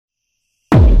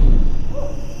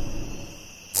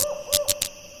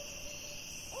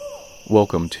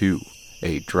Welcome to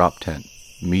a Drop Tent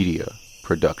Media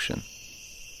production.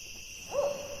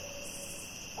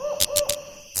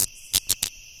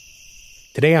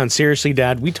 Today on Seriously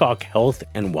Dad, we talk health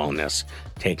and wellness,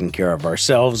 taking care of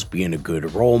ourselves, being a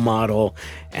good role model,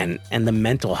 and the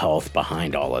mental health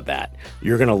behind all of that.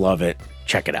 You're going to love it.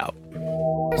 Check it out.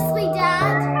 Seriously,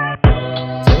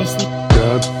 Dad. Seriously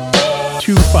Dad.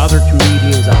 Two father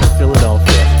comedians out of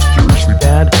Philadelphia. Seriously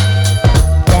Dad.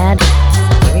 Dad.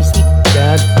 Seriously.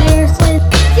 Dad. Seriously.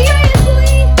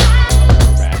 Seriously.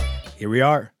 Back. Here we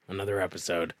are. Another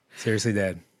episode. Seriously,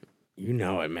 Dad. You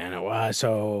know it, man.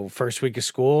 So first week of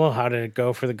school, how did it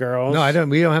go for the girls? No, I don't.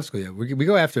 We don't have school yet. We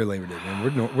go after Labor Day,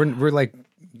 man. We're like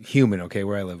human, okay?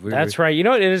 Where I live. That's right. You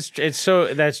know, it is. It's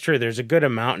so that's true. There's a good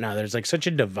amount now. There's like such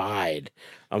a divide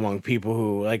among people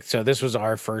who like. So this was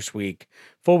our first week,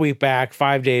 full week back,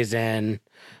 5 days in,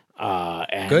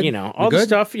 and Good? you know all You the good?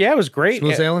 stuff. Yeah, it was great.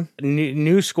 Smooth sailing?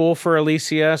 New school for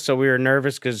Alicia, so we were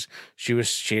nervous because she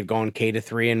had gone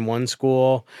K-3 in one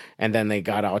school, and then they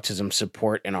got autism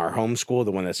support in our home school,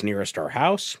 the one that's nearest our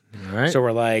house. All right. So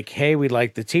we're like, hey, we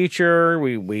like the teacher.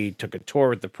 We took a tour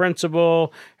with the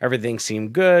principal. Everything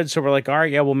seemed good. So we're like, all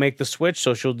right, yeah, we'll make the switch.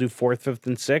 So she'll do 4th, 5th,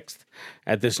 and 6th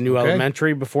at this new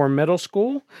elementary before middle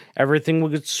school. Everything will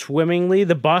get swimmingly.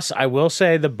 The bus, I will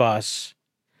say the bus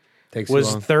Takes was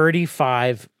too long.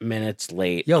 35 minutes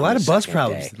late. Yo, a on lot the of bus second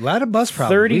problems. day. A lot of bus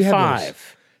problems. We have those.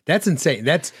 35. That's insane.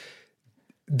 That's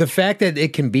the fact that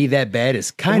it can be that bad is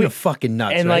kind of fucking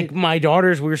nuts. And right? like my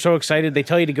daughters, we were so excited. They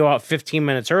tell you to go out 15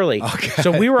 minutes early. Okay.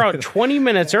 So we were out 20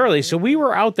 minutes early. So we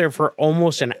were out there for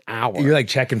almost an hour. You're like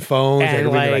checking phones, And everybody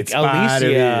in the like right spot, Alicia,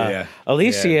 everything, yeah.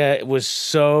 Alicia was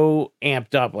so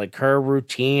amped up, like her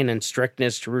routine and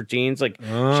strictness to routines. Like she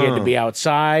had to be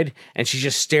outside, and she's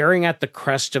just staring at the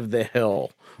crest of the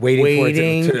hill, Waiting for it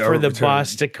to for the return.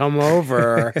 bus to come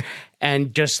over,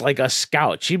 and just like a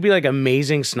scout. She'd be like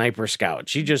amazing sniper scout.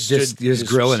 She just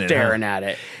grilling it, huh? staring at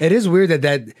it. It is weird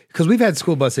that because we've had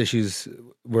school bus issues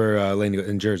where Lane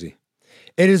in Jersey.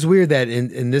 It is weird that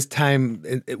in this time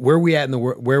where we're at in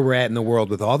the world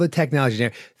with all the technology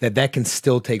there, that can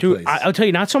still take Dude, place. I'll tell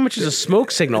you, not so much as a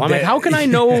smoke signal. I'm like, how can I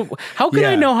know? How can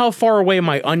I Yeah. know how far away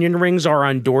my onion rings are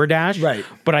on DoorDash? Right.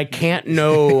 But I can't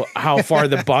know how far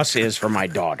the bus is for my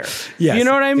daughter. Yes, You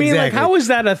know what I mean? Like, exactly. how is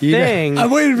that a thing? I'm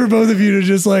waiting for both of you to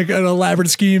just like an elaborate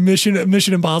scheme Mission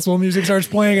Impossible music starts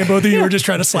playing, and both of you are just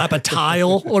trying to slap a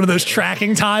tile, one of those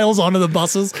tracking tiles, onto the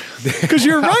buses. Because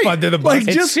you're right. Under the like, bus.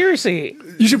 It's just seriously.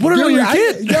 you should put it on your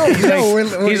kid.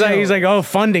 He's like, oh,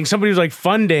 funding. Somebody was like,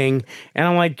 funding, and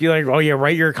I'm like, you're like, oh yeah,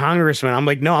 right, you're a congressman. I'm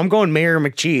like, no, I'm going Mayor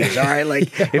McCheese. All right,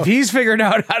 like if he's figured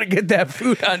out how to get that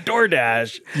food on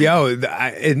DoorDash. Yo,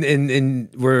 in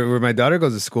where my daughter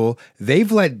goes to school,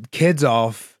 they've let kids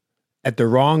off at the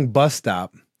wrong bus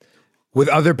stop with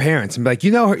other parents and be like,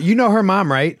 you know her mom,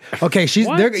 right? Okay, she's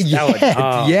What? there. That Yeah, would-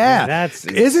 oh, yeah. man, that's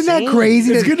Isn't that insane.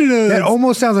 crazy? It's good to know That that's-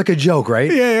 almost sounds like a joke, right?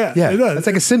 Yeah, yeah. it does. It's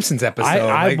like a Simpsons episode.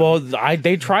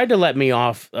 They tried to let me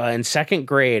off in second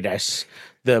grade.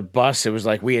 The bus, it was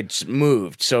like we had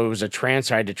moved. So it was a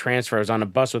transfer. I had to transfer. I was on a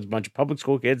bus with a bunch of public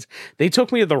school kids. They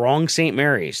took me to the wrong St.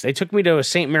 Mary's. They took me to a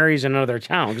St. Mary's in another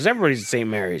town because everybody's at St.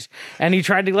 Mary's. And he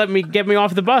tried to get me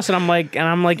off the bus. And I'm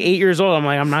like 8 years old. I'm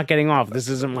like, I'm not getting off. This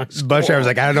isn't my school. Bus driver's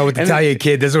like, I don't know what to And tell then- you,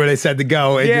 kid. This is where they said to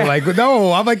go. And Yeah. you're like,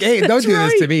 no. I'm like, hey, don't do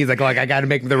this to right. me. He's like, I got to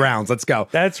make the rounds. Let's go.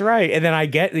 That's right. And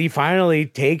then he finally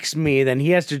takes me. Then he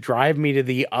has to drive me to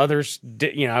the other,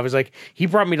 I was like, he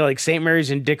brought me to like St. Mary's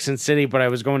in Dixon City, but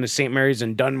I was going to St. Mary's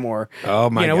in Dunmore. Oh,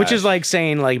 my which is gosh. like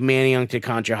saying like Manayunk to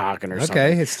Conshohocken or something.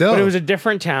 Okay, it's still. But it was a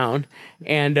different town.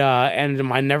 And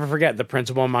I never forget the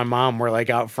principal and my mom were like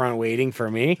out front waiting for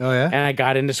me. Oh, yeah? And I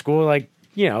got into school like,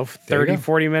 30, go.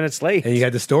 40 minutes late. And you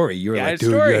had the story. You were Yeah, I like, had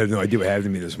a dude, story. you had no idea what happened to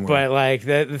me this morning. But like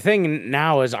the thing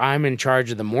now is I'm in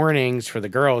charge of the mornings for the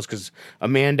girls because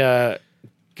Amanda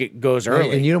goes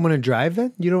early. And you don't want to drive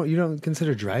then? You don't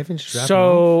consider driving? Just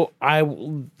drop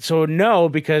So no,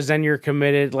 because then you're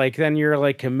committed. Like then you're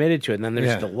like committed to it. And then there's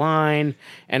Yeah. the line.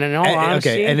 And in all them off? honesty,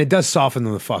 Okay, and it does soften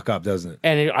them the fuck up, doesn't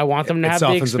it? I want them to it have the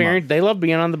softens them up. experience. They love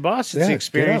being on the bus. It's Yeah, the get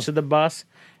experience out. of the bus.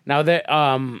 Now that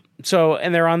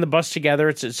and they're on the bus together.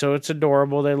 It's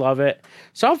adorable. They love it.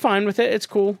 So I'm fine with it. It's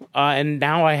cool. And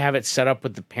now I have it set up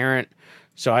with the parent.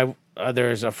 So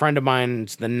there's a friend of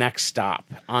mine's the next stop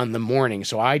on the morning.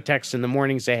 So I text in the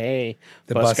morning, say, hey,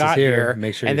 The bus bus is got here. here.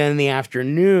 Make sure and you- then in the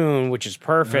afternoon, which is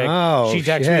perfect, Oh, she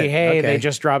texts shit. me, hey, Okay. they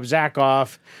just dropped Zach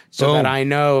off so Boom. that I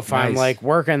know if I'm Nice. like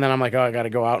working, then I'm like, oh, I got to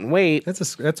go out and wait.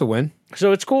 That's a win.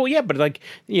 So it's cool, yeah. But like,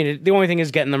 the only thing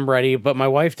is getting them ready. But my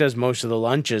wife does most of the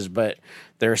lunches, but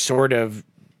they're sort of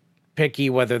picky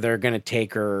whether they're going to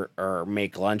take or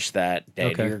make lunch that day. Do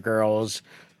Okay. your girls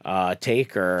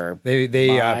take or They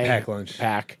buy? pack lunch.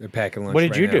 Pack. They're packing lunch. What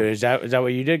did right you now. do? Is that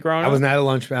what you did growing I up? was not a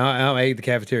lunch. I ate the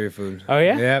cafeteria food. Oh,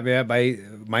 yeah? Yeah. I ate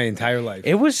my entire life.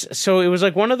 It was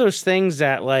like one of those things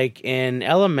that like in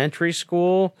elementary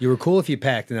school. You were cool if you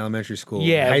packed in elementary school.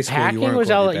 Yeah, In high school, packing you weren't was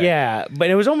cool if you packed. yeah, but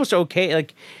it was almost okay.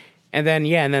 Like, and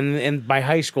then by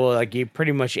high school, like you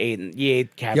pretty much ate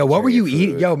cafeteria. Yo, what were you food.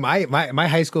 eating? Yo, my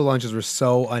high school lunches were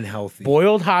so unhealthy.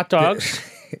 Boiled hot dogs.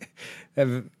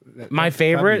 My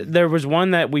favorite. Probably- There was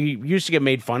one that we used to get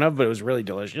made fun of, but it was really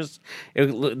delicious.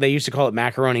 They used to call it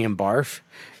macaroni and barf.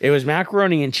 It was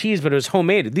macaroni and cheese, but it was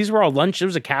homemade. These were all lunch. It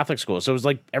was a Catholic school, so it was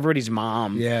like everybody's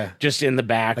mom. Yeah. just in the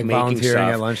back Like making volunteering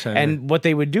stuff at lunchtime, And what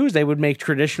they would do is they would make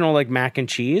traditional like mac and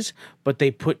cheese, but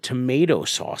they put tomato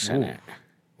sauce in it.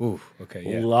 Ooh, okay,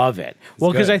 yeah. Love it.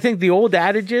 Well, because good. I think the old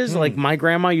adages, like my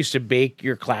grandma used to bake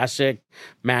your classic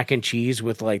mac and cheese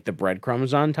with like the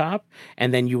breadcrumbs on top,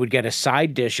 and then you would get a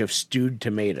side dish of stewed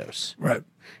tomatoes. Right.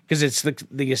 Because it's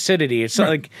the acidity. It's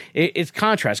like it's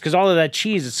contrast. Because all of that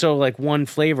cheese is so like one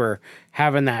flavor,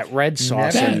 having that red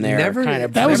sauce Never- in there never- kind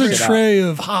of That was a breaks it up. tray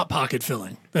of Hot Pocket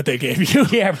filling that they gave you.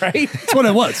 Yeah, right. That's what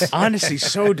it was. Honestly,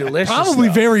 so delicious. Probably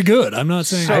though. very good. I'm not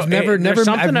saying. So- I've never there's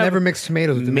something I've of- never mixed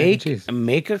tomatoes with the mac and make cheese.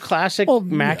 make a classic Well,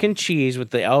 mac and cheese with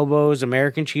the elbows,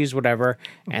 American cheese, whatever,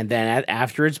 and then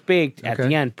after it's baked, at Okay.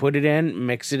 the end, put it in,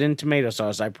 mix it in tomato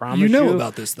sauce. I promise You know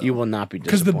about this, though. You will not be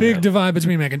Because the disappointed. big divide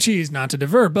between mac and cheese, not to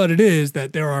divert, but it is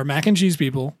that there are mac and cheese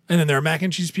people, and then there are mac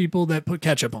and cheese people that put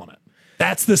ketchup on it.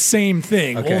 That's the same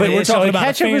thing. Okay. Only But we're so talking about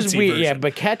ketchup a is fancy weird. version. Yeah,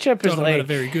 but ketchup is Talking about a like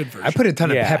very good version. I put a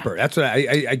ton of Yeah. pepper. That's what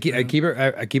I keep it.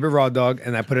 I keep it raw dog,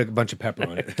 and I put a bunch of pepper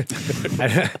on it.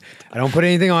 I don't put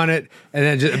anything on it, and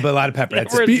then just but a lot of pepper.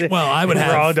 That's it. Well, I would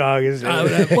have raw dog is. I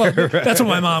would have- well, that's what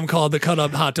my mom called the cut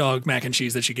up hot dog mac and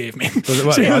cheese that she gave me. Was it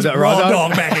what, She goes, raw raw dog?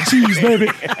 dog mac and cheese, baby.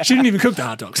 She didn't even cook the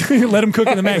hot dogs. Let them cook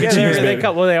in the mac and Yeah, cheese, they baby.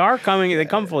 come, well, they are coming. They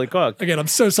come fully cooked. Again, I'm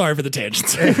so sorry for the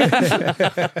tangents.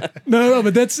 no,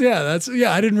 but that's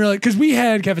I didn't really because we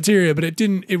had cafeteria, but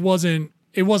it wasn't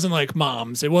like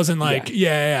mom's. It wasn't like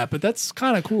yeah. But that's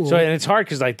kind of cool. So and it's hard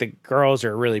because like the girls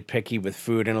are really picky with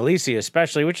food, and Alicia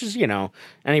especially, which is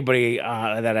anybody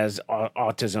that has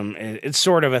autism, it's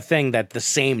sort of a thing that the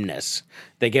sameness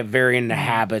they get very into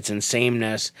habits and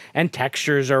sameness and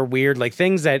textures are weird, like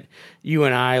things that you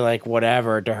and I like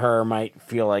whatever to her might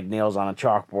feel like nails on a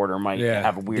chalkboard or might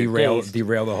have a weird taste.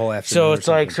 derail the whole afternoon. So or it's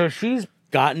like something. so she's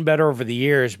gotten better over the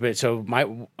years, but so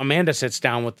Amanda sits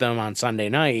down with them on Sunday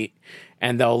night.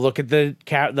 And they'll look at the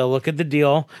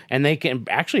deal, and they can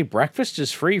actually breakfast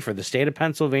is free for the state of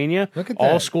Pennsylvania. Look at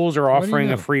all that. schools are What do you offering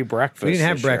know? a free breakfast. we didn't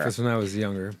have this year. breakfast when I was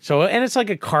younger. So and it's like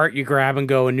a cart you grab and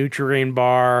go, a Nutrigrain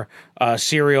bar, a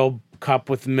cereal cup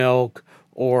with milk,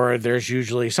 or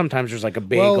sometimes there's like a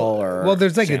bagel or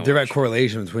there's like sandwich. a direct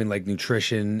correlation between like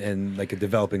nutrition and like a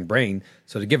developing brain.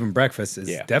 So to give them breakfast is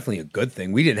definitely a good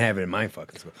thing. We didn't have it in my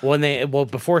fucking school.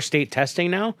 Before state testing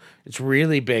now, it's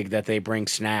really big that they bring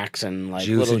snacks and like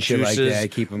Juice little and shit like juices, that,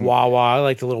 keep 'em- Wawa, I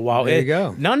like the little Wawa. There you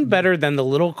go. None better than the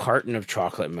little carton of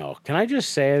chocolate milk. Can I just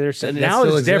say there's That now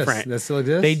still it's exists. different. That still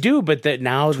exists? They do, but that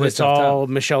now Twist it's off top. all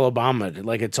Michelle Obama.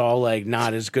 Like it's all like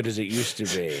not as good as it used to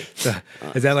be.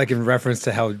 Is that like in reference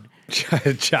to how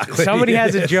chocolate? Somebody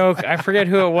has a joke. I forget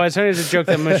who it was. Somebody has a joke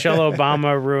that Michelle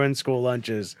Obama ruined school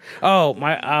lunches. Oh,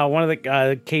 my one of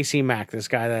the Casey Mack, this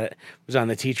guy that was on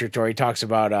the teacher tour. He talks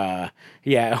about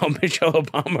Michelle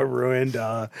Obama ruined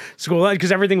school lunch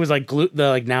because everything was like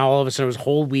like now all of a sudden it was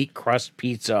whole wheat crust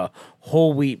pizza,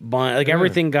 whole wheat bun, like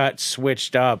everything got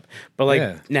switched up. But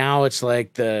like now it's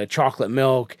like the chocolate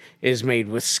milk is made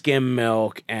with skim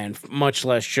milk and much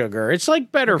less sugar. It's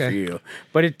like better for you,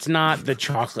 but it's not the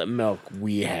chocolate milk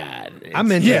we had.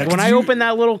 I'm into Yeah, it. When 'cause I you- open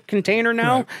that little container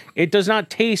now, it does not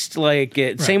taste like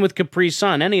it. Same with Capri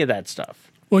Sun, any of that stuff.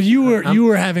 well, you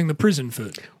were having the prison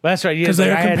food. Well, that's right. Because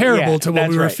they're comparable to what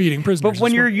we were feeding prisoners But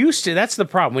when as you're well. used to, that's the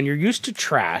problem. When you're used to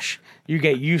trash, you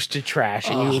get used to trash,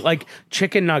 and you like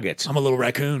chicken nuggets. I'm a little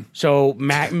raccoon. So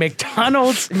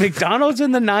McDonald's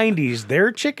in the '90s,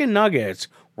 their chicken nuggets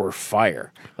were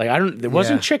fire. Like there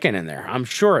wasn't chicken in there. I'm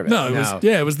sure of it. No, it was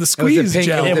No. it was the squeeze pink-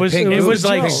 gel. it It was pink it goo. was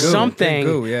like Pink goo. something, Pink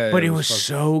goo, yeah, but it it was was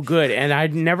so good. And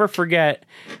I'd never forget.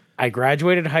 I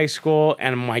graduated high school,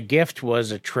 and my gift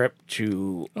was a trip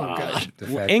to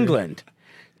factory. England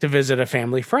to visit a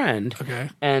family friend. Okay.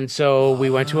 And so we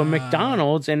went to a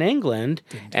McDonald's in England.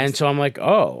 And so I'm like,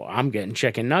 oh, I'm getting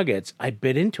chicken nuggets. I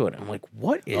bit into it. I'm like,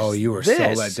 what is Oh, you were this?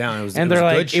 so let down. And it they're was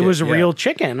like, good it shit, was yeah. real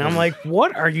chicken. I'm like,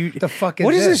 what are you? The fuck is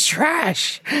What is this? this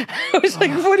trash? I was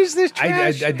like, what is this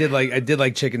trash? I did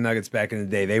like chicken nuggets back in the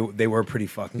day. They were pretty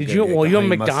fucking Did good. you? Like Well, the you know,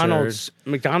 honey mustard.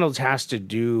 McDonald's has to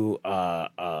do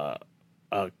a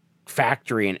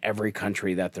factory in every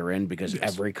country that they're in because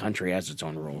every country has its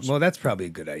own rules. Well, that's probably a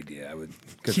good idea. I would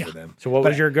good Yeah. for them. So what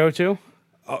was your go-to?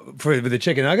 For the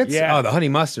chicken nuggets? Yeah. Oh, the honey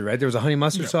mustard, right? There was a honey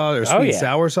mustard sauce or sweet Oh and yeah,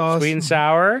 sour sauce. Sweet and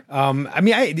sour. I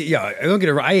mean, I don't get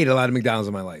it. I ate a lot of McDonald's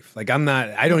in my life. Like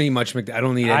I don't eat much. I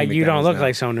don't eat. Any You don't McDonald's look now.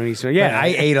 like someone who eats. But Yeah, I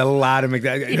ate a lot of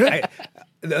McDonald's.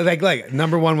 Like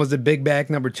number 1 was the Big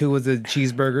Mac, number 2 was the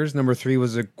cheeseburgers, number 3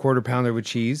 was a quarter pounder with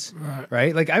cheese.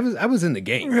 Right? Like I was in the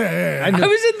game. I was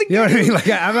in the game. You know what I mean? Like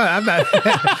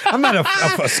I'm not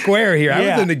a square here. I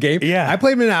Yeah. was in the game. Yeah. I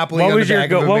played Monopoly. What on was the your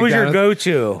back of a What was your McDonald's.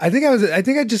 go-to? I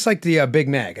think I just like the Big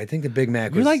Mac. I think the Big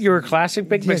Mac was You were a classic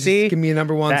Big yeah, Mac. just See, give me a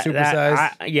number 1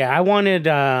 supersize. I wanted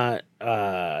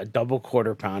double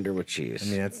quarter pounder with cheese. I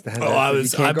mean, that's I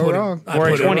can't go put it- wrong. I or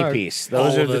a put it- 20 piece.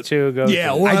 Those all are of the it. two go.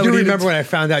 Yeah, or I do would eat remember it- when I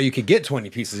found out you could get 20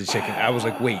 pieces of chicken. I was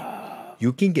like, wait,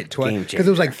 you can get 20? Game Because it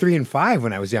was changer. like 3 and 5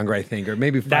 when I was younger, I think, or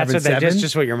maybe 5 That's and that's 7.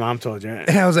 just what your mom told you. And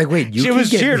I was like, wait, you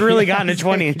She can had really gotten to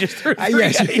 20 and just threw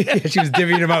Yeah, she was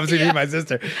divvying them up between me and my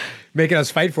sister, making us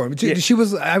fight for them. She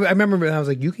was. I remember, and I was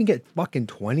like, "You can get fucking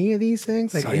 20 of these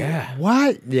things." Like, Yeah.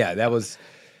 what? Yeah, that was.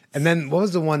 And then what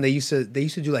was the one they used to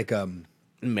do like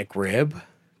McRib.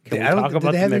 Can we I don't- talk did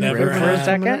about they the have the McRib Never for a had-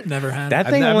 second? never had. That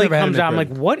I've thing only never had a comes out. I'm McRib.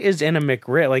 like, what is in a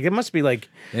McRib? Like, it must be like,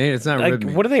 it's not like rib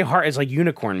meat. what are they hard? It's like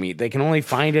unicorn meat. They can only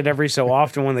find it every so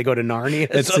often when they go to Narnia.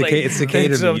 It's So, like, it's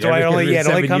cicada so meat. do I only, Every yeah, it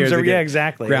only 7 comes years over, they yeah, get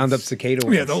exactly. ground up It's- cicada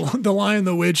Yeah, ones. the Lion,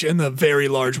 the Witch, and the very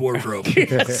large wardrobe.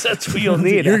 Yes, that's what you'll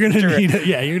need. You're gonna after it. need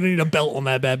you're gonna need a belt on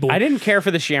that bad boy. I didn't care for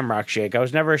the Shamrock Shake. I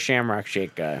was never a Shamrock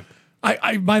Shake guy.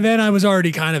 I by then I was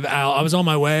already kind of out. I was on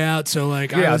my way out, so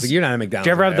like Yeah, I was. you're not a McDonald's. Did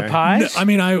you ever have the guy. pies? I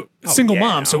mean, single yeah.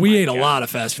 mom, so Oh we my ate a God. lot of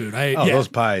fast food. Oh, Yeah. those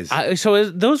pies.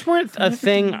 Those weren't a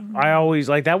thing I always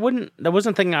like. That wasn't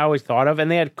a thing I always thought of. And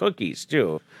they had cookies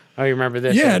too. I remember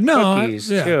this. Yeah, They had no,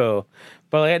 cookies yeah. too.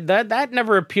 But like, that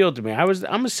never appealed to me.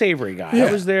 I'm a savory guy. Yeah.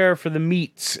 I was there for the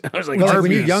meats. I was like, Well, like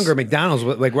when you're Arby's. younger, McDonald's,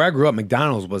 like where I grew up,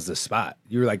 McDonald's was the spot.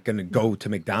 You were like going to go to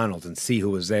McDonald's and see who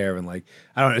was there. And like,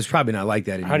 I don't know, it's probably not like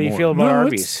that anymore. How do you feel about No,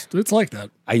 Arby's? it's like that.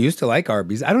 I used to like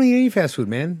Arby's. I don't eat any fast food,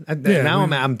 man. Now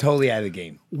I'm totally out of the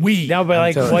game. No, but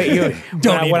like telling what you. you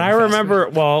Don't eat when I any fast remember,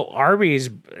 well, Arby's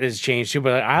has changed too.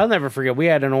 But like, I'll never forget. We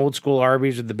had an old school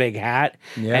Arby's with the big hat,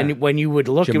 Yeah. and when you would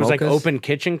look, it was like Jamochas. open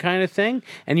kitchen kind of thing.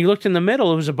 And you looked in the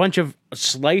middle, it was a bunch of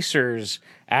slicers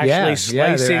actually they're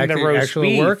slicing the roast actually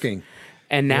beef. working.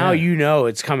 And now Yeah. you know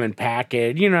it's coming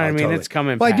packaged. You know what I mean? Totally. It's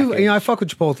coming. Well, I do. packaged. I fuck with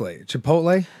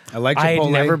Chipotle. I like Chipotle. I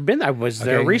had never been. I was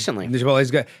there Okay. recently. The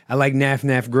Chipotle's good. I like Naf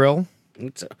Naf Grill.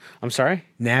 I'm sorry.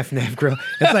 Naf Naf Grill.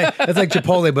 It's like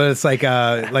Chipotle, but it's like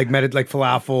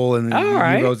falafel and All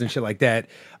right. gyros and shit like that.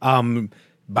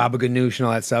 Baba ganoush and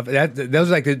all that stuff.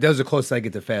 Those are the closest I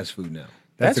get to fast food now.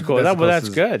 That's the- cool. the That's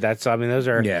closest- good. Those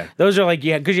are Yeah. Those are like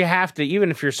because you have to,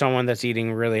 even if you're someone that's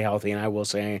eating really healthy. And I will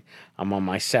say I'm on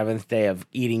my 7th day of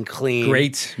eating clean.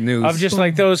 Great news. Of just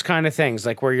like those kind of things,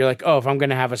 like where you're like, oh, if I'm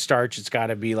gonna have a starch, it's got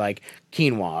to be like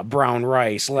quinoa, brown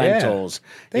rice, lentils.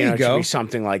 There you It should go. be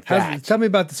something like How's- that. Tell me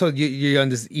about this. So you're on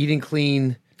this eating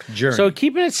clean journey. So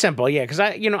keeping it simple, yeah, because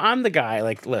I'm the guy.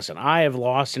 Like, listen, I have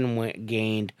lost and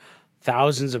gained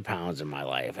thousands of pounds in my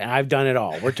life, and I've done it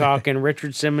all. We're talking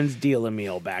Richard Simmons deal a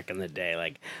meal back in the day,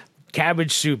 like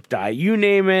cabbage soup diet, you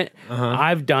name it.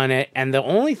 I've done it, and the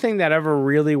only thing that ever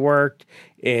really worked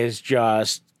is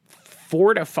just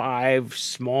 4 to 5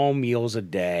 small meals a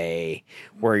day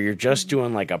where you're just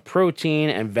doing like a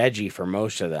protein and veggie for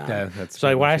most of them. Yeah, that's so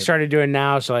like what I pretty much it. started doing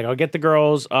now, so like I'll get the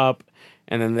girls up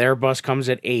and then their bus comes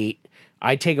at 8.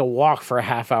 I take a walk for a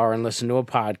half hour and listen to a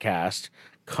podcast,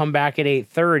 come back at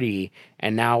 8:30,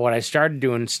 and now what I started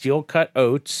doing, steel cut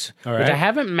oats, All which right. I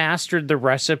haven't mastered the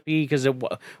recipe because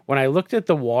when I looked at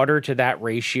the water to that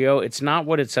ratio, it's not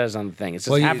what it says on the thing. It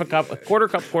says Well, half a cup, a quarter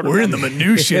cup, quarter We're cup. in the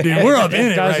minutia, dude. We're up in it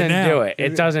right doesn't now. do it.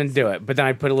 It doesn't do it. But then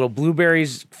I put a little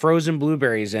blueberries, frozen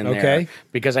blueberries in there Okay.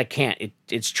 because I can't.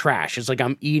 It's trash. It's like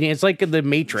I'm eating. It's like the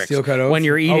Matrix Steel cut oats? when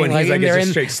you're Oh, eating and like, he's like, and it's they're just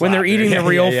in, straight when they're slop. eating Yeah, the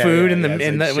real yeah, food yeah, in yeah. the It's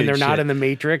in like the, when they're straight not shit. in the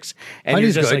Matrix. And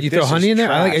Honey's you're just good. like, You throw this honey is in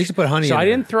there? I trash. used to put honey So in I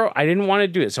there. didn't want to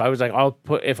do it. So I was like, I'll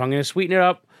put if I'm going to sweeten it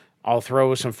up, I'll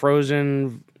throw some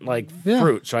frozen like Yeah.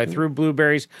 fruit. So I threw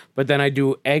blueberries, but then I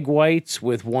do egg whites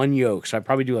with 1 yolk. So I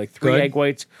probably do like 3 Good. egg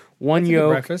whites, 1 That's a good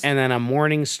yolk, breakfast. and then a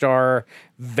Morningstar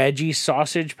veggie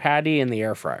sausage patty in the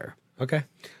air fryer. Okay.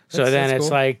 So then that's it's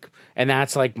cool. like, and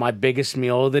that's like my biggest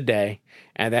meal of the day.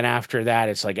 And then after that,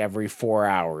 it's like every 4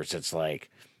 hours, it's like,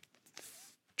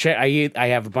 I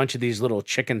have a bunch of these little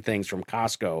chicken things from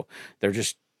Costco. They're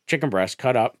just chicken breasts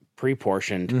cut up,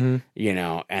 pre-portioned, Mm-hmm. you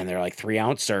know, and they're like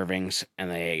 3-ounce servings.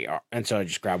 And so I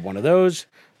just grab one of those.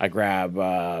 I grab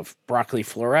broccoli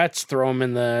florets, throw them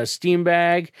in the steam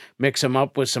bag, mix them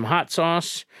up with some hot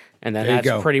sauce, and then There you that's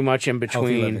go. pretty much in Healthy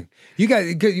between. living. You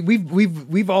guys,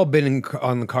 we've all been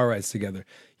on the car rides together.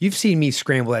 You've seen me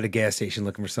scramble at a gas station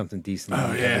looking for something decent.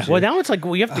 Oh, yeah. Well, now it's like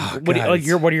you have to. Oh, what,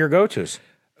 God, what are your go-tos?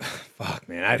 Fuck,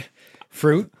 man.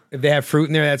 Fruit. If they have fruit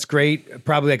in there, that's great.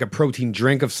 Probably like a protein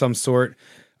drink of some sort.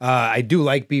 I do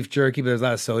like beef jerky, but there's a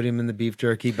lot of sodium in the beef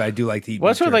jerky. But I do like to eat. Well,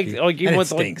 that's beef what like jerky. even And it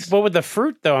with like, stinks. but with the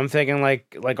fruit though, I'm thinking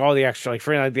like all the extra like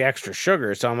for like the extra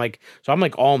sugar. So I'm like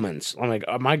almonds. I'm like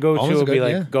my go-to Almonds would are be good,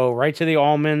 like yeah. go right to the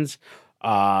almonds.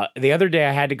 The other day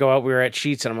I had to go out. We were at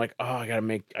Sheets, and I'm like, oh, I gotta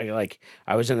make.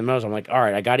 I was in the middle. I'm like, all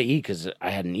right, I gotta eat because I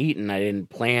hadn't eaten. I didn't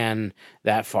plan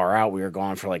that far out. We were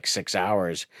gone for like 6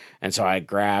 hours, and so I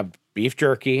grabbed beef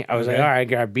jerky. I was like, Okay. all right, I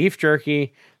grabbed beef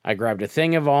jerky. I grabbed a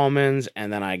thing of almonds,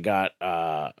 and then I got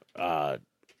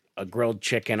a grilled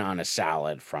chicken on a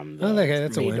salad from the Okay,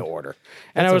 that's a made win. to order.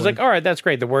 And That's I a was win. like, all right, that's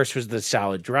great. The worst was the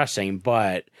salad dressing,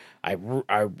 but I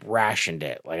rationed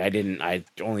it. Like I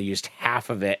only used half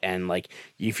of it. And like,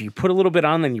 if you put a little bit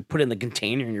on, then you put it in the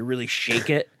container and you really shake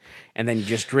it. And then you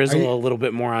just drizzle a little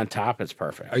bit more on top. It's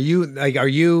perfect. Are you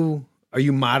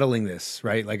modeling this,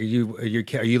 right? Like, are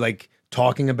you like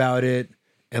talking about it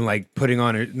and like putting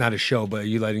on not a show, but are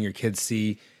you letting your kids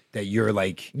see that you're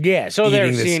like Yeah, so they're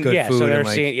eating this seeing. good Yeah, so food they're and,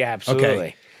 like, seeing. Yeah, absolutely.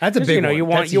 Okay. That's a 'Cause, big you know, one. you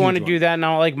want That's a you want to huge do one. that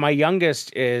now. Like my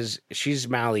youngest she's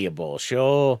malleable.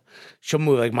 She'll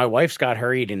move. Like my wife's got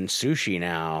her eating sushi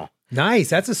now. Nice.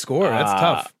 That's a score. That's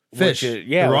tough. Fish. Which is,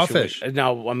 The raw which fish.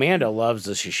 Now Amanda loves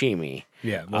the sashimi.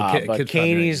 Yeah. But kids probably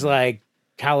Katie's not. like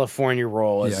California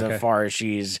roll as Yeah, okay. far as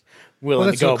she's Well,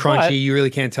 willing that's to go. so crunchy. But, You really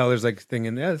can't tell. There's like a thing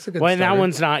in there. That's a good. well, and that starter.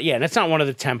 one's not. Yeah, that's not one of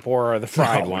the tempura or the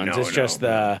fried No, ones. no, It's just no.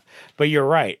 the. But you're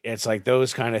right. It's like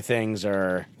those kind of things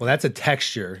are. Well, that's a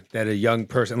texture that a young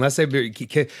person, unless they've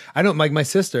kid, I don't like my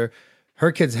sister.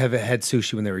 Her kids have had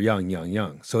sushi when they were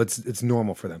young, so it's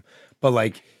normal for them. But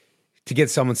like to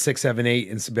get someone 6, 7, 8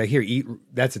 and say, here eat,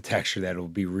 that's a texture that will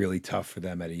be really tough for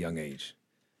them at a young age.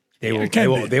 They will, it can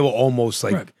be. they will almost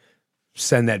like Right.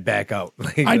 send that back out.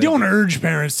 Like, I don't urge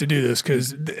parents to do this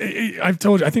because I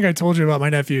think I told you about my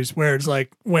nephews where it's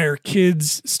like where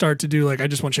kids start to do like I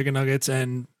just want chicken nuggets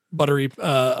and buttery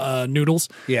noodles.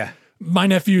 Yeah. My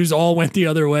nephews all went the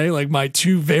other way. Like my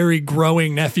 2 very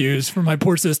growing nephews from my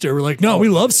poor sister were like, no, we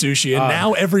love sushi. And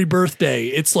now every birthday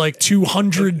it's like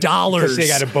 $200. Because they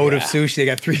got a boat of sushi. They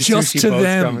got 3 just sushi to boats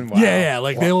them. coming. Wow. Yeah.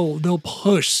 Like they'll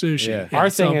push sushi. Yeah,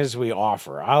 Our so- thing is we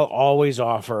offer. I'll always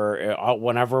offer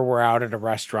whenever we're out at a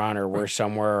restaurant or we're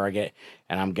somewhere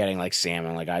and I'm getting like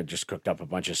salmon. Like I just cooked up a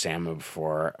bunch of salmon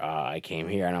before I came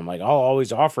here, and I'm like, I'll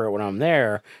always offer it when I'm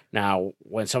there. Now,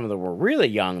 when some of them were really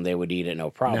young, they would eat it no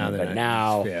problem. they're But not.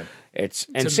 now Yeah. it's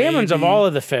a salmon's of maybe. all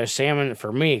of the fish. Salmon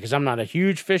for me because I'm not a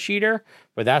huge fish eater,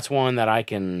 but that's one that I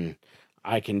can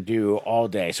do all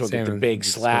day. So I get the Salmon big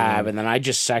is slab, good. and then I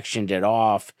just sectioned it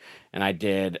off, and I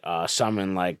did some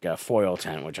in like a foil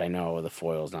tent, which I know the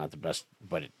foil is not the best,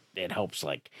 but it helps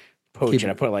like poach Keep it.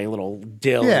 I it- put like a little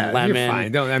dill Yeah, and lemon. you're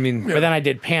fine. Don't, I mean, But then I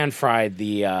did pan fried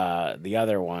the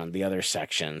other one, the other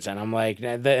sections, and I'm like,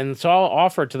 and so I'll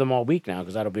offer it to them all week now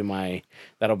because that'll be one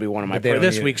of my But they don't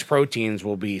this eat it. week's proteins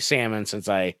will be salmon since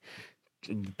I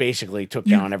basically took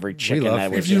down every chicken love that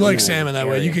fish. was If you in like the salmon that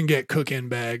way, area. you can get cook-in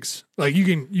bags. Like you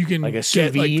can Like a get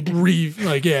sous vide?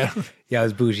 yeah. yeah, it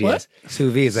was bougie. What? Yes.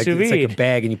 Sous vide is like, Sous it's like a vide.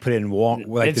 bag and you put it in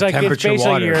like It's the like- it's temperature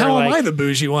basically water. your- How am like- I the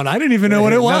bougie one? I didn't even know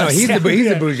what it was. No, he's the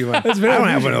Yeah. bougie one. I very don't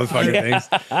have one of those fucking things.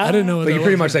 I didn't know what But that you're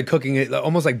pretty was. much like cooking it,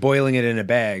 almost like boiling it in a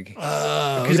bag.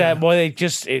 Because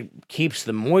it keeps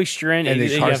the moisture in, And and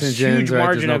the you have carcinogens, huge right? There's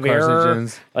margin no of error.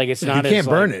 carcinogens. Like it's You not. can't as,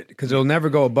 burn like, it because it'll never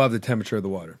go above the temperature of the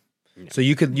water. So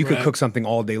you could Right. cook something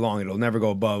all day long. It'll never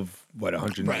go above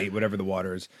 108, Right. whatever the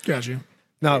water is. Got you.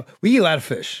 Now we eat a lot of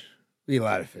fish. We eat a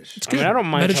lot of fish. I mean, I don't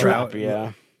mind Mediterranean.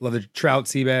 tilapia. Love the trout,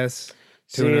 sea bass.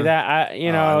 See tuna. that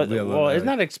we love well, that. isn't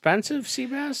that expensive, sea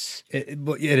bass? It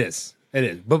is. It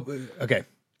is. But okay,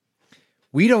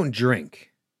 we don't drink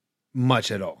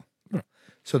much at all.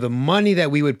 So the money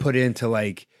that we would put into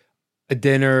like a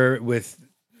dinner with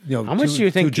How much do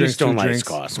you think drinks, Keystone two Lights drinks.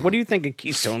 cost? What do you think a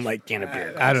Keystone Light can of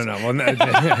beer costs? I don't know.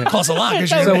 Well, Costs a lot.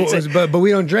 'Cause but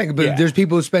we don't drink. But Yeah. there's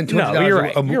people who spend No, $200 you're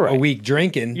right, a you're right. week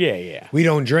drinking. Yeah. We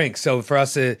don't drink. So for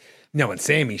us to, and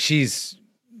Sammy,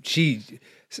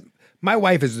 my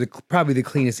wife is probably the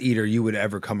cleanest eater you would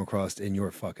ever come across in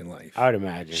your fucking life. I would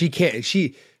imagine. She can't.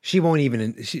 She won't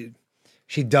even.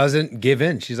 She doesn't give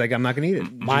in. She's like, I'm not gonna eat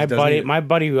it. my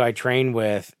buddy who I train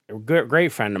with, a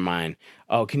great friend of mine.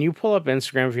 Oh, can you pull up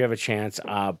Instagram if you have a chance?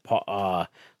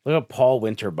 Look at Paul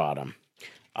Winterbottom.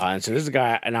 And so this is a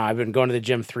guy. Now I've been going to the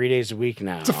gym 3 days a week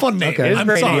now. It's a fun name. Okay. I'm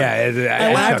great. sorry. Yeah,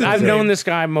 I laughed at I've the known name. this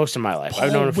guy most of my life.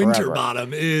 I've known Paul him forever.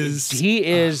 Winterbottom is He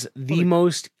is the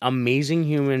most amazing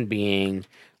human being,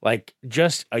 like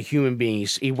just a human being.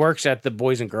 He works at the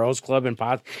Boys and Girls Club in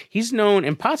Potts. He's known,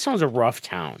 and Pottstown's a rough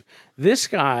town. This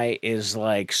guy is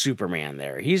like Superman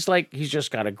there. He's just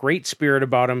got a great spirit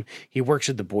about him. He works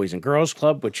at the Boys and Girls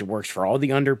Club, which works for all the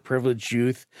underprivileged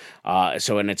youth.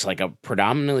 And it's like a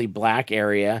predominantly black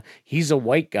area. He's a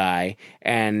white guy,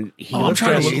 and he I'm looks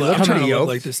trying to just- look yoked.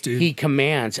 like this dude. he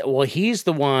commands. Well, he's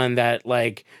the one that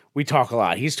like we talk a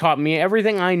lot. He's taught me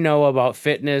everything I know about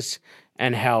fitness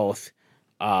and health.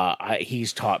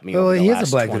 He's taught me. Well, over the he is a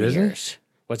last black dude, 20 isn't he? years.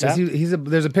 What's that?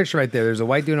 There's a picture right there. There's a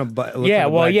white dude and Yeah,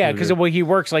 well, yeah, because he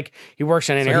works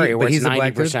in an So area where but it's he's a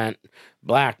black dude? 90%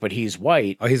 black, but he's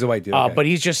white. Oh, he's a white dude. Okay. But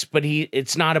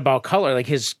it's not about color. Like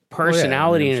his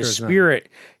personality I'm and sure his it's not. spirit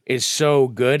is so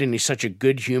good, and he's such a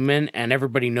good human, and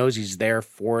everybody knows he's there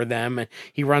for them. And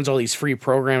he runs all these free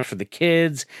programs for the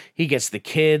kids. He gets the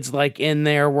kids like in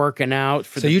there working out.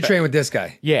 So you train with this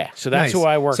guy. Yeah, so that's Nice. who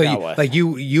I work so out you, with. Like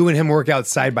you and him work out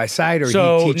side by side, or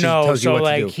So he teaches, no, tells you so what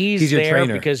like to do. he's your there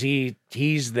trainer. because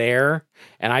he's there,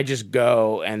 and I just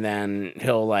go, and then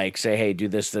he'll like say, "Hey, do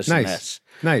this, and Nice. this."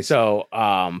 Nice. So,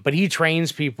 but he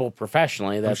trains people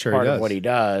professionally. That's sure he part of does. what he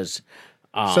does.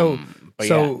 So but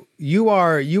yeah. you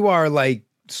are like,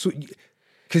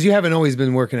 because you haven't always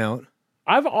been working out.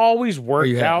 I've always worked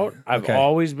you have? out. I've Okay.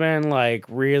 always been like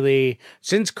really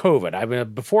since COVID. I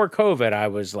mean, before COVID, I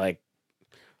was like,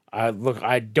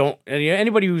 I don't.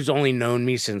 Anybody who's only known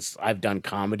me since I've done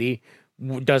comedy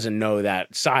doesn't know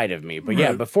that side of me. But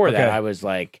yeah, before that, Okay. I was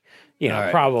like, All right.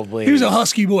 probably. He was a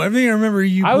husky boy. Everything I remember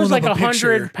you. I was pulling like up a 100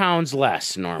 picture. pounds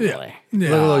less normally. Yeah.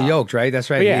 A little yoked, right? That's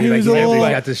right. Yeah. He's He like, was he a little,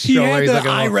 got the he shoulder. had He's the like a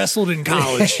I little- wrestled in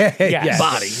college Yes.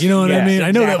 body. You know what I Yes, mean?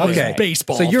 I know that was exactly. Okay.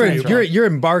 baseball. So for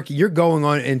you. you're going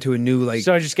on into a new like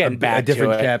So just getting back a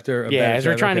different to it. chapter. Yeah, as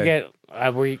we're trying to okay.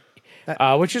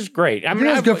 get, which is great. I I mean,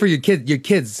 mean, it's I've- good for your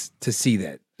kids to see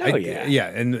that. Oh, yeah. yeah,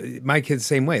 and my kids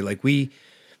same way. Like we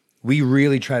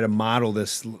really try to model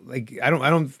this. Like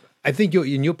I think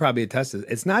you'll probably attest to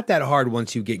this. It's not that hard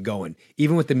once you get going,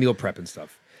 even with the meal prep and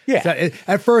stuff. Yeah.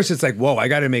 At first, it's like, whoa, I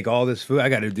got to make all this food. I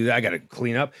got to do that. I got to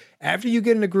clean up. After you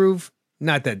get in the groove,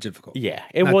 not that difficult. Yeah.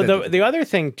 Not Well, that the difficult. other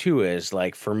thing too is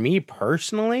like for me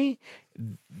personally,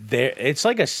 it's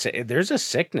like there's a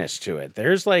sickness to it.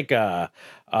 There's like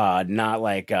not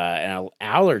like an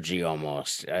allergy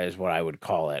almost is what I would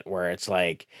call it, where it's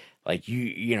like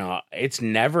you know it's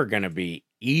never gonna be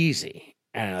easy.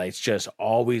 And it's just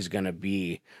always going to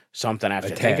be something I have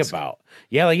to think task. about.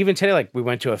 Yeah, like even today, like we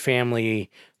went to a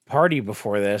family party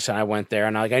before this, and I went there,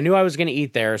 and I knew I was going to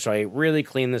eat there, so I really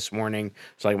cleaned this morning.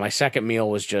 So like my second meal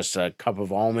was just a cup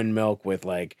of almond milk with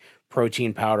like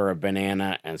protein powder, a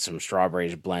banana, and some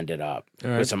strawberries blended up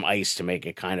with some ice to make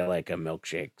it kind of like a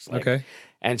milkshake. Like, Okay.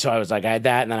 And so I was like, I had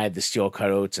that, and then I had the steel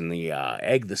cut oats and the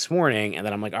egg this morning, and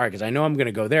then I'm like, all right, because I know I'm going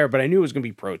to go there, but I knew it was going to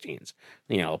be proteins,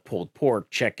 pulled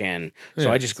pork, chicken.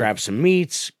 So I just grabbed some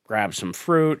meats, grabbed some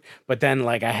fruit, but then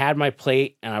like I had my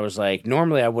plate, and I was like,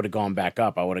 normally I would have gone back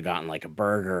up. I would have gotten like a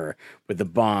burger with the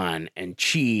bun and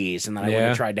cheese, and then I would Yeah.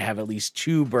 have tried to have at least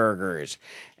 2 burgers.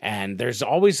 And there's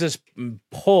always this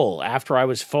pull after I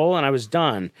was full and I was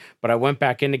done, but I went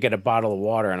back in to get a bottle of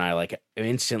water, and I like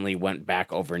instantly went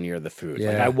back over near the food.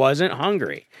 Like Yeah. I wasn't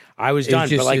hungry. I was It's done, but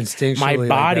just like my instinctually, like,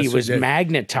 body that's was what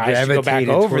magnetized to go back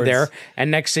gravitated over towards- there.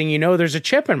 And next thing you know, there's a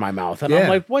chip in my mouth. And I'm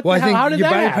like, what well, the hell? I think How did your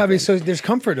that body happen? probably there's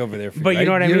comfort over there. For But you right?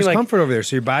 know what I mean? There's Like- comfort over there.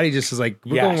 So your body just is like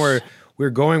we're Yes. going where we're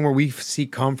going where we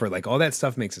seek comfort. Like all that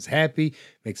stuff makes us happy,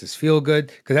 makes us feel good.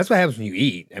 Because that's what happens when you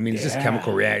eat. I mean, it's just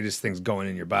chemical reaction, just things going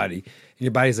in your body. And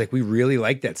your body's like, we really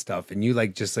like that stuff, and you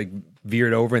like just like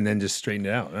veered over and then just straightened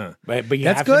it out. But you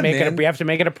That's have good, to make man. it. You have to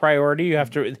make it a priority. You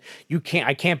have to. You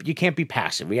can't be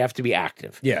passive. We have to be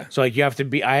active. Yeah. So like you have to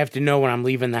be. I have to know when I'm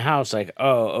leaving the house. Like,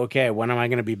 oh, okay. When am I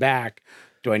going to be back?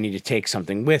 Do I need to take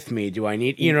something with me? Do I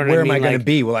need? You know what Where I mean? am I gonna Like,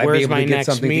 be? Will I be where's able to my get next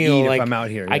something to meal? eat if Like, I'm out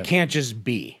here? I Yeah. can't just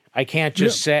be. I can't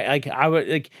just say like I would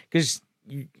like because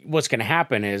what's going to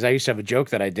happen is I used to have a joke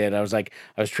that I did. I was like,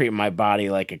 I was treating my body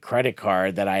like a credit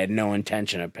card that I had no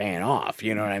intention of paying off.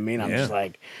 You know what I mean?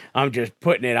 I'm just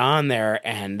putting it on there.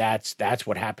 And that's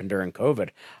what happened during COVID.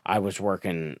 I was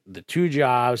working the 2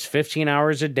 jobs, 15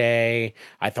 hours a day.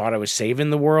 I thought I was saving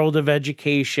the world of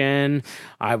education.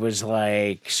 I was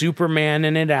like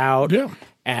Supermaning it out. Yeah.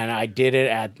 And I did it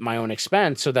at my own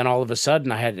expense. So then all of a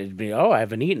sudden I had to be, I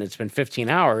haven't eaten. It's been 15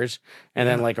 hours. And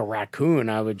then like a raccoon,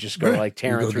 I would just go like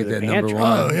tearing Go through get the that number pantry.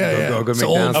 one. Oh yeah, Go so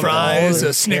old McDonald's. fries, All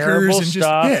the Snickers, terrible and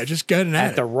stuff just getting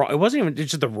at it. It wasn't even,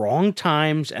 it's just the wrong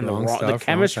times and Wrong the stuff, wrong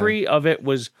chemistry of it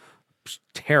was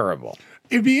terrible.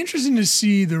 It'd be interesting to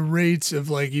see the rates of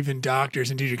like even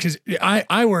doctors and teachers because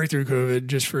I worked through COVID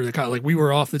just for the like we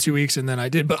were off the 2 weeks and then I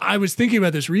did. But I was thinking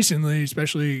about this recently,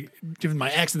 especially given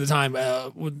my ex at the time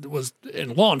was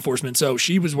in law enforcement, so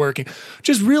she was working.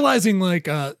 Just realizing like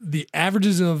the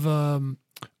averages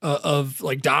of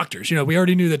like doctors. You know, we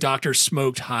already knew that doctors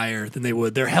smoked higher than they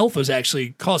would. Their health was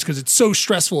actually caused because it's so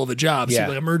stressful of a job. Yeah. So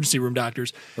like emergency room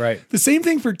doctors. Right. The same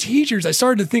thing for teachers. I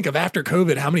started to think of after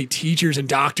COVID how many teachers and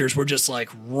doctors were just like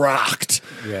rocked.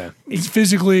 Yeah.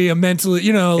 Physically, mentally,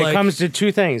 you know, It like comes to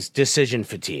two things: decision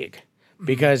fatigue.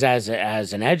 Because as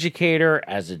an educator,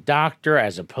 as a doctor,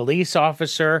 as a police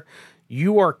officer,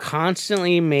 you are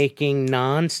constantly making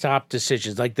nonstop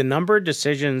decisions. Like the number of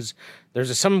decisions,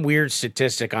 there's some weird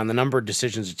statistic on the number of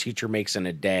decisions a teacher makes in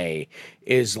a day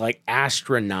is like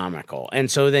astronomical. And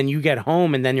so then you get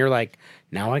home and then you're like,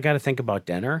 now I got to think about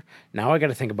dinner. Now I got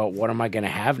to think about what am I going to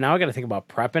have. Now I got to think about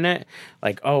prepping it.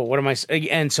 Like, oh, what am I?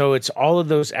 And so it's all of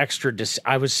those extra.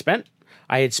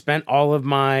 I had spent all of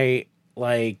my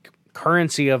like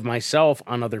currency of myself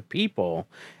on other people.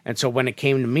 And so when it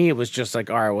came to me, it was just like,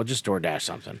 all right, we'll just DoorDash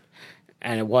something.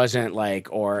 And it wasn't like,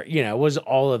 or, you know, it was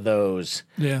all of those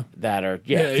that are,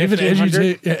 even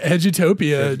 1,500.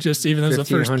 Edutopia, just even as the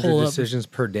first 1,500 pull up. decisions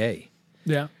per day.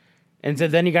 Yeah. And so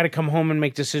then you got to come home and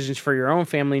make decisions for your own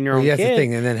family and your Well, own that's the kid.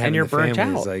 thing, and then having you're the burnt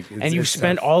family out. is like- and you've it's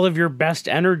spent tough. all of your best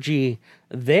energy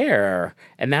there.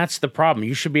 And that's the problem.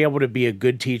 You should be able to be a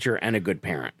good teacher and a good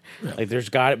parent. Like there's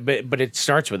but it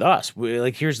starts with us.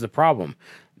 Like here's the problem.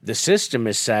 The system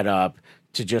is set up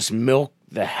to just milk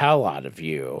the hell out of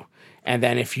you. And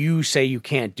then if you say you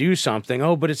can't do something,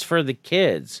 but it's for the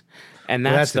kids. And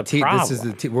that's the problem. This is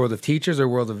the world of teachers or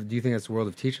world of, do you think that's the world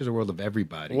of teachers or world of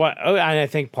everybody? What? Oh, and I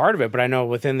think part of it, but I know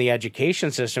within the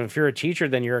education system, if you're a teacher,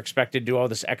 then you're expected to do all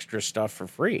this extra stuff for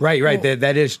free. Right.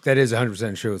 That is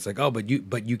 100% true. It's like,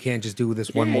 but you can't just do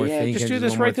this one more thing. You Just can't do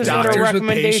this, one more write this thing. under a Doctors with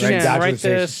recommendation, patients. Right, doctors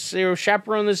write with this,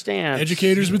 chaperone this dance.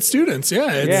 Educators with students.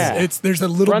 Yeah. Yeah. It's there's a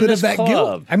little Run bit this of that club.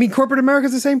 guilt. I mean, corporate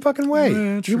America's the same fucking way.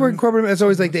 Yeah, you work in corporate, it's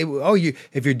always like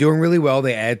if you're doing really well,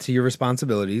 they add to your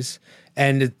responsibilities,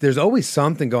 and there's always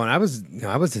something going. I was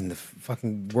in the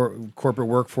fucking corporate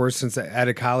workforce since out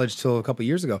of college till a couple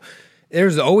years ago.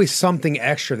 There's always something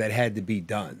extra that had to be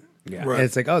done. Yeah. Right. And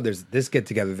it's like, there's this get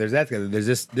together, there's that together,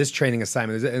 there's this training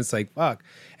assignment, and it's like, fuck.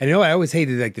 And I always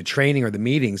hated like the training or the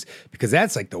meetings because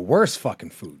that's like the worst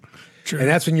fucking food. True. And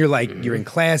that's when you're like, you're in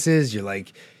classes, you're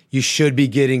like, you should be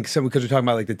getting some, because we're talking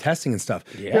about like the testing and stuff.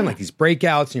 You're in like these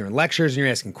breakouts and you're in lectures and you're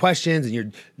asking questions and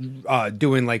you're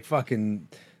doing like fucking,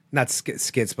 not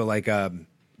skits, but like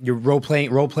you're role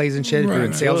plays and shit if you're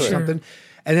in sales or Sure. something.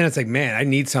 And then it's like, man, I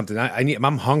need something.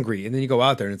 I'm hungry. And then you go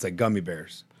out there and it's like gummy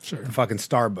bears. Sure. The fucking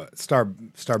Starburst.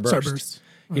 Starburst.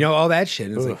 You know, all that shit.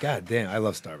 And it's like, God damn, I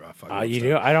love Starburst. You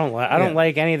do? I don't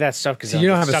like any of that stuff because So you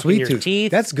don't have a stuck in sweet your tooth.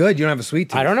 teeth. That's good. You don't have a sweet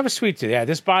tooth. I don't have a sweet tooth. Yeah,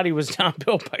 this body was not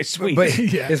built by sweets. But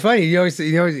Yeah. it's funny. You always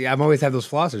I'm always have those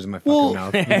flossers in my fucking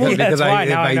mouth because that's why. if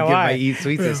Now I know if why. I eat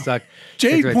sweets, they stuck.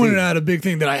 Jake stick to my pointed teeth. out a big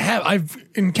thing that I've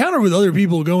encountered with other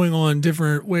people going on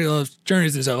different weight loss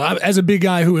journeys and stuff. As a big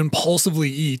guy who impulsively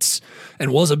eats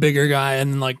and was a bigger guy,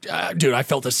 and like, dude, I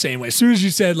felt the same way. As soon as you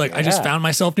said, like, I just found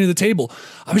myself near the table.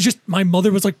 My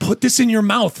mother was like, put this in your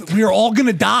mouth. We are all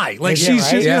gonna die. Like, Yeah, she's right?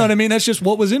 just, you Yeah. know what I mean? That's just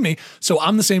what was in me. So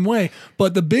I'm the same way.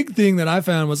 But the big thing that I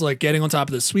found was like getting on top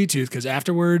of the sweet tooth because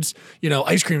afterwards,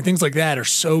 ice cream, things like that are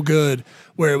so good.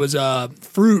 Where it was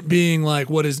fruit being like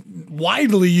what is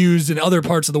widely used in other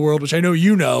parts of the world, which I know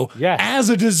Yes. as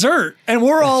a dessert. And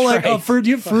we're all like, right. fruit,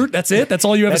 you have fruit, that's it? That's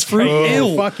all you have is That's fruit? right. Ew.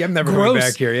 Oh, fuck you! I'm never Gross. going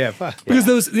back here. Yeah, fuck. Because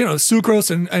those, sucrose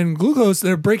and glucose,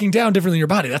 they're breaking down differently in your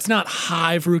body. That's not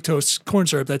high fructose corn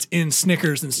syrup that's in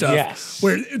Snickers and stuff. Yes.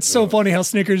 Where it's so funny how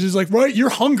Snickers is like, right, you're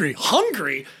hungry.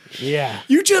 Hungry? yeah.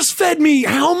 You just fed me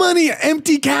how many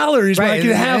empty calories when I Right,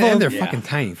 could have and them? they're fucking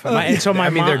tiny. Fuck. And so my I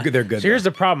mean, mom, they're good. So here's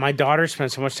the problem: my daughter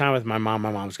spent so much time with my mom.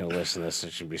 My mom's gonna listen to this,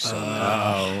 and she'll be so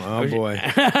mad. oh boy.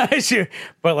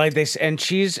 But like and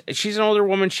she's an older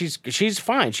woman. She's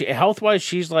fine. Health wise,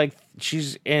 she's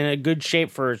she's in a good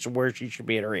shape for where she should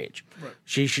be at her age. Right.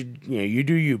 She should, you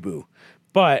do you, boo.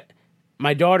 But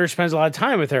my daughter spends a lot of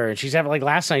time with her, and she's having, like,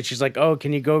 last night, she's like, oh,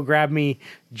 can you go grab me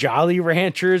Jolly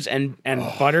Ranchers and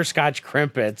butterscotch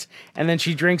crimpets? And then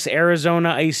she drinks Arizona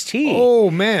iced tea. Oh,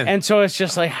 man. And so it's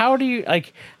just like, how do you,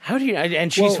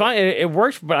 and she's fine. It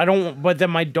works, but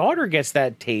then my daughter gets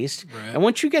that taste. Right. And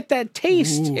once you get that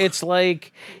taste, it's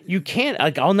like, you can't,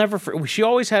 like, she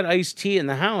always had iced tea in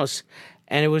the house.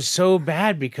 And it was so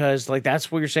bad because, like,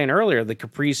 that's what you're saying earlier, the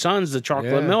Capri Suns, the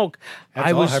chocolate milk.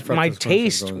 My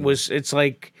taste was, it's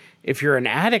like, if you're an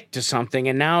addict to something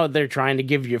and now they're trying to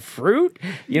give you fruit,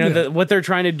 what they're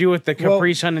trying to do with the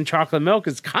Capri Sun and chocolate milk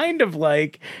is kind of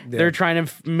like they're trying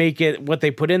to make it, what they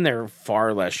put in there,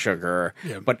 far less sugar.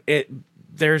 Yeah. But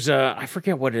I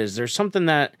forget what it is. There's something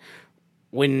that,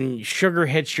 when sugar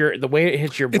hits the way it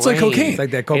hits your brain. It's like cocaine. It's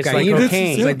like that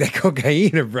cocaine. It's like that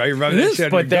cocaine, bro.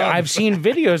 But I've seen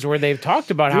videos where they've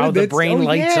talked about how the brain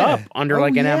lights up under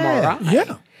an MRI.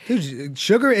 Yeah. Dude,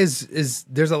 sugar is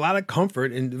there's a lot of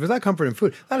comfort, and there's a lot of comfort in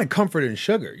food, a lot of comfort in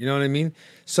sugar. You know what I mean?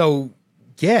 So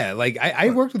yeah, like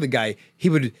I worked with a guy. He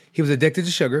was addicted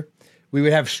to sugar. We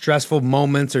would have stressful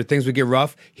moments or things would get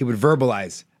rough. He would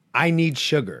verbalize, I need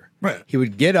sugar. Right. He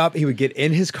would get up, he would get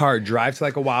in his car, drive to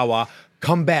like a Wawa,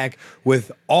 come back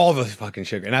with all the fucking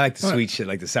sugar. And I like the sweet shit,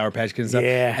 like the Sour Patch Kids and stuff.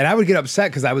 Yeah. And I would get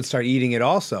upset because I would start eating it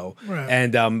also. Right.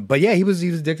 And but yeah, he was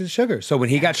addicted to sugar. So when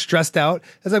he got stressed out,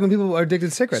 that's like when people are addicted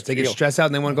to cigarettes. They get stressed out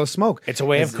and they want to go smoke. It's a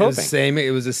way of coping.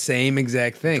 It was the same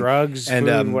exact thing. Drugs, and,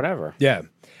 food, whatever. Yeah.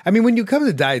 I mean, when you come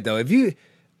to diet though, if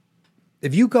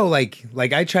you go like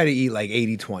I try to eat like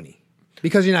 80-20.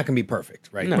 Because you're not going to be perfect,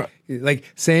 right? No. Like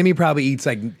Sammy probably eats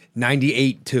like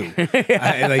 98 too.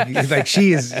 Like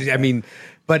she is. I mean,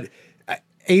 but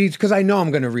 80 because I know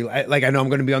I'm going to I know I'm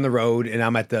going to be on the road and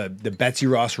I'm at the Betsy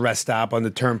Ross rest stop on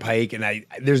the Turnpike and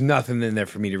there's nothing in there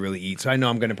for me to really eat. So I know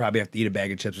I'm going to probably have to eat a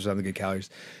bag of chips or something to get calories.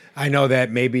 I know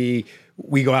that maybe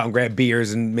we go out and grab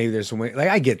beers and maybe there's some way. Like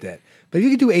I get that, but if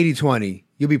you could do 80-20,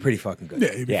 you'll be pretty fucking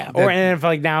good. Yeah. And if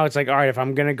like now it's like, all right, if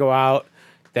I'm going to go out,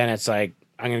 then it's like,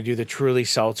 I'm going to do the Truly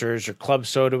seltzers or club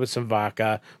soda with some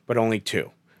vodka, but only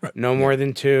 2. Right. No more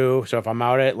than 2. So if I'm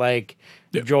out at like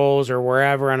Joel's or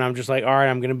wherever and I'm just like, all right,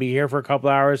 I'm going to be here for a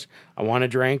couple hours. I want a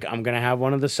drink. I'm going to have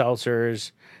one of the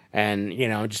seltzers and,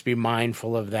 just be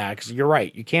mindful of that. Because you're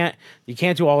right. You can't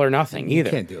do all or nothing either.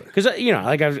 You can't do it. Because,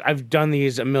 like I've done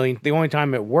these a million. The only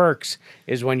time it works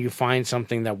is when you find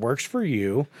something that works for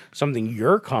you, something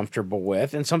you're comfortable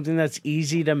with, and something that's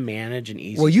easy to manage and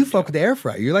easy. Well, you to fuck with the air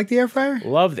fryer. You like the air fryer?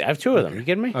 Love it. I have 2 of them. You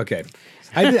kidding me? Okay.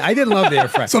 I didn't love the air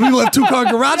fryer. Some people have 2-car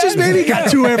garages, baby.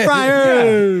 Got 2 air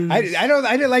fryers. I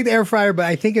didn't like the air fryer, but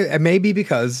I think it may be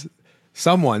because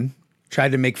someone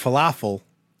tried to make falafel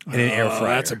in an air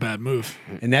fryer. That's a bad move.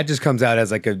 And that just comes out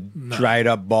as like a dried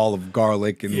up ball of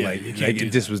garlic and it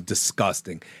just was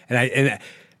disgusting. And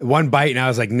one bite and I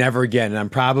was like, never again. And I'm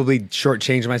probably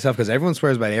shortchanging myself because everyone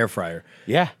swears by the air fryer.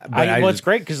 Yeah. It's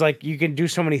great because like you can do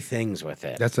so many things with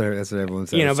it. That's what everyone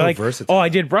says. But so like, versatile. I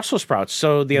did Brussels sprouts.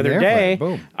 So the other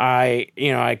day,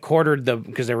 I quartered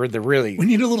because they were the really. We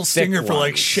need a little stinger for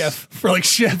like Chef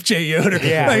Jay Yoder.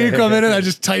 Yeah. Like you come in and I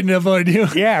just tighten it up on you.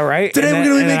 Yeah, right. Today we're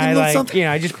gonna be making a little something.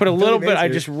 I just put a little bit. I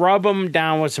just rub them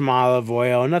down with some olive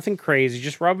oil. Nothing crazy.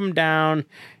 Just rub them down.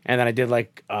 And then I did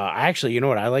like, actually, you know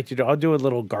what I like to do? I'll do a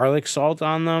little garlic salt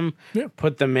on them,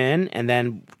 put them in, and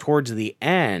then towards the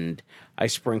end, I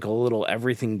sprinkle a little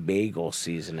everything bagel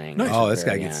seasoning. Nice. Oh, this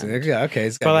guy gets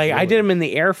okay. But like I did them in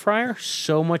the air fryer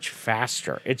so much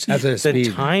faster. It's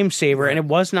the time saver, and it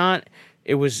was not.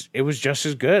 It was just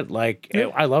as good. Like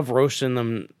I love roasting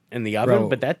them in the oven,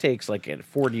 but that takes like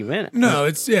 40 minutes. No,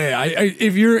 it's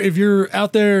if you're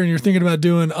out there and you're thinking about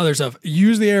doing other stuff,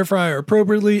 use the air fryer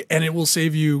appropriately, and it will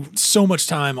save you so much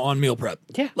time on meal prep.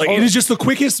 Yeah, like it is just the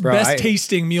quickest, best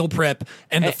tasting meal prep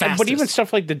and the fastest. But even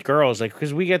stuff like the girls, like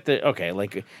because we get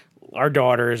like. Our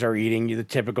daughters are eating the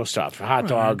typical stuff: hot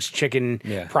dogs, chicken,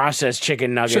 processed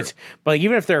chicken nuggets. Sure. But like,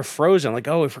 even if they're frozen, like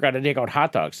we forgot to take out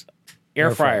hot dogs.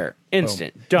 Air fryer,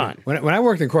 instant, done. When I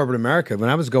worked in corporate America, when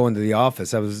I was going to the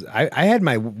office, I had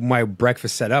my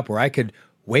breakfast set up where I could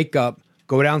wake up,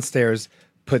 go downstairs,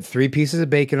 put 3 pieces of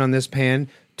bacon on this pan,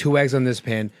 2 eggs on this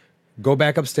pan, go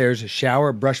back upstairs,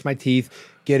 shower, brush my teeth,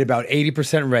 get about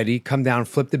 80% ready, come down,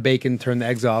 flip the bacon, turn the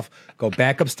eggs off, go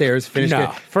back upstairs, finish No.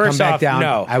 it, First come back off, down.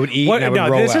 no. I would eat What- and I would no,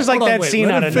 roll this out. is like Hold on, that wait, scene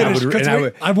let out him of finish, Number- 'cause and I wait,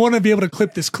 would- I want to be able to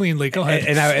clip this cleanly. Go ahead.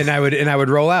 and I would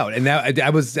roll out, and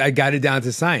that I got it down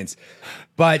to science.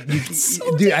 But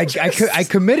dude, I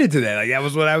committed to that. Like that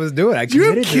was what I was doing. I Do you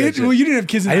have committed to that kids? shit. Well, you didn't have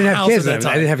kids in I the didn't have house kids at then. that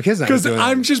I time. didn't have kids then. I was Because doing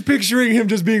I'm that. just picturing him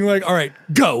just being like, all right,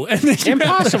 go. And then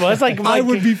Impossible. It's like I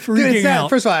would be Dude, freaking it's not, out.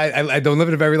 first of all, I don't live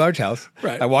in a very large house.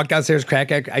 Right. I walked downstairs,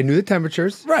 I knew the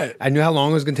temperatures. Right. I knew how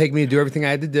long it was going to take me to do everything I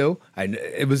had to do.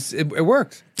 It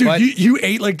worked. Dude, But- you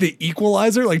ate like the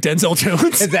Equalizer, like Denzel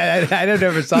Jones. I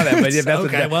never saw that, but yeah, that's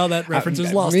Okay, well, that reference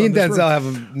is lost Me on and this Denzel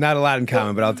have not a lot in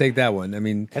common, but I'll take that one. I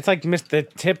mean, It's like the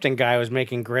Tipton guy was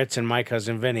making grits and my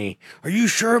cousin Vinny. Are you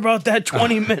sure about that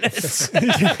 20 minutes?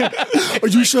 Are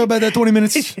you sure about that 20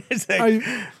 minutes? it's, like, Are you-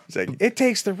 it's like, it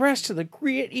takes the rest of the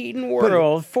grit eating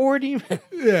world 40 minutes.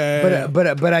 Yeah.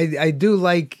 but I do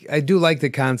like the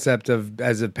concept of,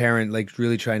 as a parent, like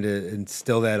really trying to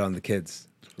instill that on the kids,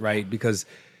 right? Because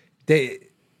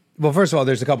well, first of all,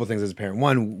 there's a couple things as a parent.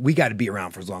 One, we got to be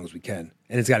around for as long as we can,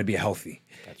 and it's got to be healthy.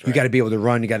 You got to be able to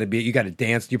run. You got to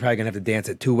dance. You're probably gonna have to dance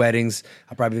at 2 weddings.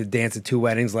 I'll probably have to dance at 2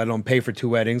 weddings, let alone pay for 2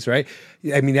 weddings, right?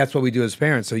 I mean, that's what we do as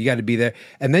parents. So you got to be there,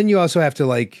 and then you also have to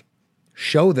like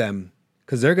show them,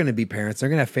 because they're going to be parents. They're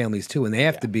going to have families too, and they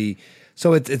have to be.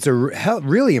 So it's a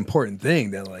really important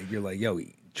thing that like you're like, yo,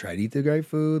 try to eat the right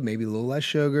food, maybe a little less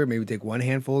sugar, maybe take 1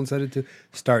 handful instead of 2.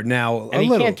 Start now. And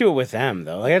you can't do it with them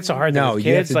though. Like that's a hard thing. No, with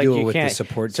you have kids. to like do it you with the can't.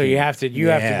 support So you team. have to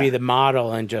Yeah. be the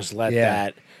model and just let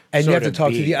that. And you have to sort of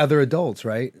talk to be. the other adults,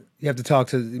 right? You have to talk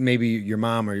to maybe your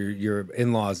mom or your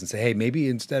in-laws and say, hey, maybe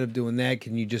instead of doing that,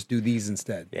 can you just do these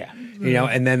instead? Yeah. You know,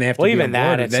 and then they have to Well, be even on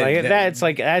that, board. it's like that. It's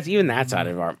like that's even that's out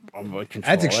of our control.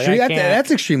 That's Like, extreme. I can't-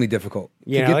 That's extremely difficult. to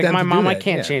You know, get like them my to do mom, I that.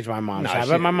 can't Yeah. change my mom's No, habit.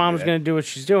 she My can't mom's do gonna do what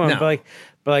she's doing. No.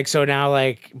 But like, so now,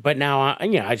 but now, I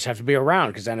just have to be around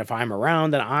because then if I'm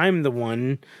around, then I'm the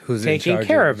one Who's in taking charge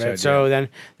care of- of it. in So charge, then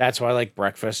that's why, like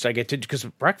breakfast, I get to because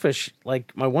breakfast,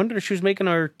 like my one daughter, she was making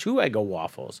her 2 Eggo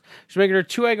waffles. She was making her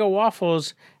 2 Eggo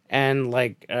waffles and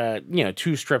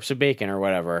 2 strips of bacon or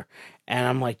whatever. And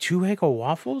I'm like, 2 Eggo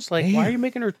waffles? Like, why Damn. are you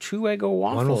making her 2 Eggo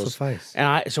waffles? One will suffice.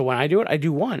 And so when I do it, I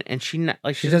do one, and she doesn't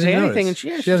doesn't say even anything, notice.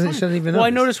 and She doesn't- fine. she doesn't even Well, I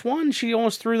notice. noticed one. She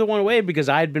almost threw the one away because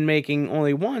I had been making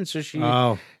only one, so she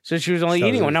Oh. was only So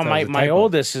eating it one. was- Now that was a my typo.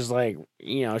 oldest is like,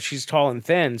 she's tall and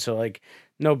thin, so like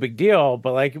no big deal.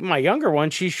 But like my younger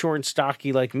one, she's short and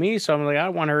stocky like me, so I'm like, I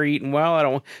want her eating well. I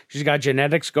don't. She's got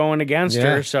genetics going against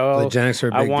Yeah, her, so the genetics are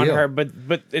a I big want deal. her. But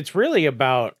it's really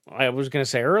about. I was gonna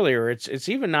say earlier, it's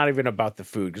even not even about the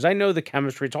food because I know the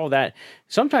chemistry. It's all that.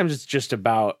 Sometimes it's just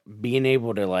about being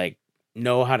able to like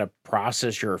know how to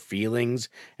process your feelings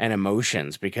and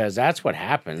emotions because that's what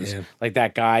happens. Yeah. Like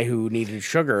that guy who needed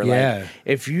sugar. Yeah. Like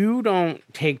if you don't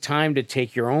take time to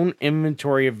take your own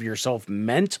inventory of yourself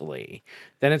mentally,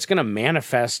 then it's going to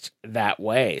manifest that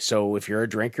way. So if you're a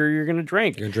drinker, you're going to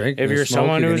drink. You're gonna drink, If you're you're gonna smoke,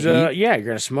 someone you're who's gonna eat. you're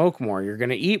going to smoke more. You're going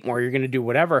to eat more. You're going to do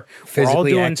whatever. Physically we're all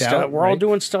doing act stuff. out, We're all right?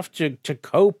 doing stuff to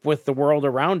cope with the world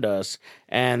around us.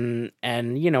 And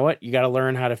you know what? You got to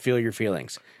learn how to feel your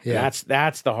feelings. And Yeah.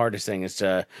 that's the hardest thing is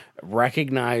to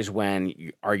recognize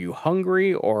are you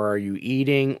hungry or are you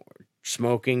eating,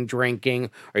 smoking, drinking?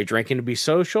 Are you drinking to be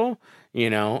social?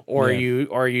 Or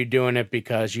are you doing it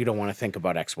because you don't want to think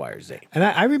about X, Y, or Z? And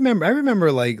I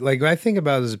remember like when I think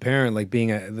about it as a parent, like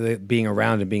being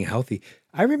around and being healthy.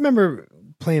 I remember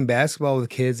playing basketball with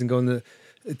kids and going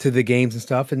to the games and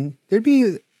stuff, and there'd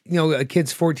be a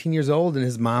kid's 14 years old and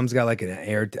his mom's got like an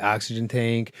air oxygen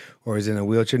tank or is in a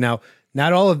wheelchair. Now,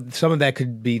 some of that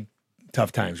could be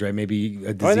tough times, right? Maybe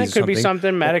a disease Or that could be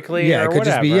something medically Yeah, or it could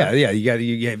whatever. just be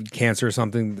you have cancer or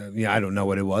something. I don't know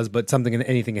what it was, but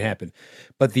anything can happen.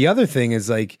 But the other thing is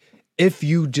like if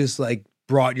you just like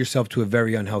brought yourself to a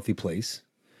very unhealthy place,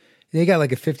 they got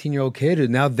like a 15-year-old kid and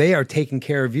now they are taking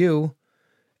care of you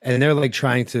and they're like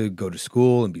trying to go to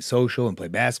school and be social and play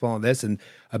basketball and this, and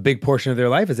a big portion of their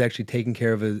life is actually taking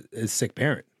care of a sick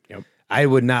parent. Yep. I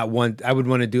would want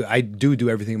to do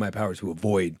everything in my power to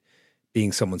avoid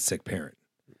being someone's sick parent,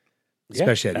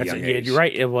 especially at a young age. You're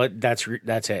right. Well, that's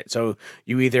it. So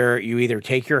you either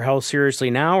take your health seriously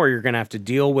now, or you're going to have to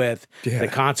deal with the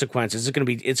consequences.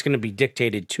 It's going to be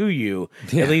dictated to you.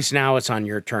 Yeah. At least now it's on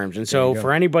your terms. And so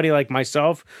for anybody like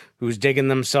myself who's digging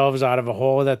themselves out of a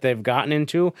hole that they've gotten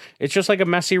into, it's just like a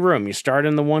messy room. You start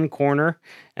in the one corner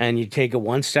and you take it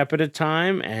one step at a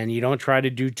time, and you don't try to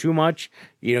do too much.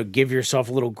 give yourself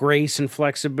a little grace and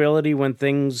flexibility when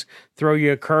things throw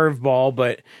you a curveball,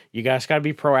 but you guys got to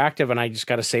be proactive, and I just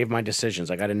got to save my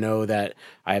decisions. I got to know that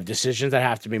I have decisions that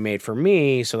have to be made for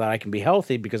me so that I can be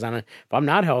healthy, because if I'm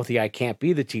not healthy, I can't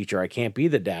be the teacher. I can't be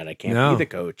the dad. I can't be the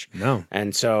coach. No.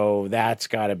 And so that's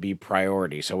got to be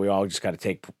priority. So we all just got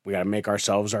to we got to make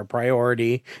ourselves our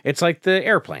priority. It's like the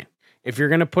airplane. If you're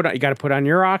going to you got to put on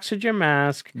your oxygen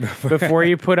mask before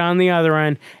you put on the other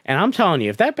one. And I'm telling you,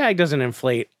 if that bag doesn't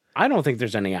inflate, I don't think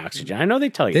there's any oxygen. I know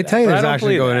they tell you They that, tell you but there's I don't oxygen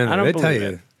believe going that. in I there. don't They tell believe you.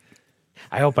 it.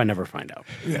 I hope I never find out.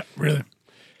 Yeah, really.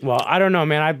 Well, I don't know,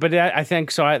 man. I think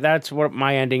so. That's what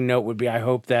my ending note would be. I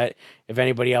hope that if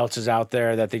anybody else is out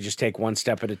there, that they just take one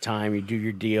step at a time. You do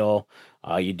your deal.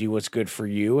 You do what's good for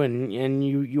you, and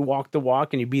you walk the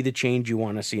walk, and you be the change you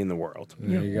want to see in the world.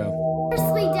 There you go.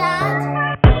 Seriously,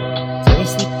 Dad?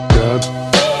 Seriously?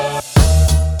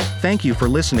 Thank you for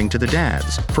listening to the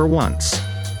Dads, for once.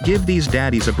 Give these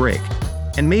daddies a break.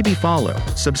 And maybe follow,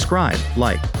 subscribe,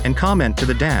 like, and comment to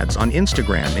the Dads on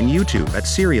Instagram and YouTube at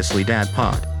Seriously Dad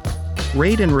Pod.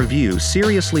 Rate and review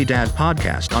Seriously Dad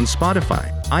Podcast on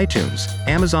Spotify, iTunes,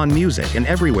 Amazon Music, and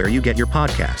everywhere you get your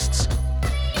podcasts.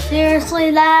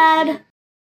 Seriously, Dad?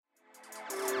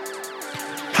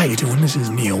 How you doing? This is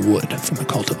Neil Wood from the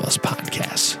Cult of Us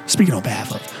podcast, speaking on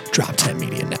behalf of Drop 10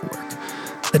 Media Network,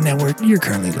 the network you're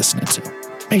currently listening to.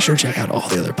 Make sure to check out all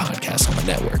the other podcasts on the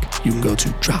network. You can go to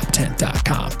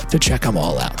drop10.com to check them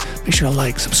all out. Make sure to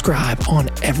like, subscribe on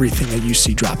everything that you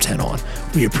see Drop 10 on.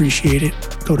 We appreciate it.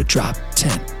 Go to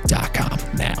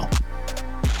drop10.com now.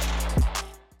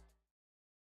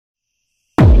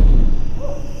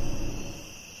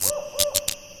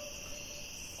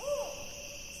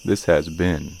 This has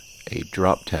been a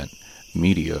Drop Tent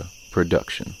Media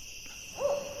production.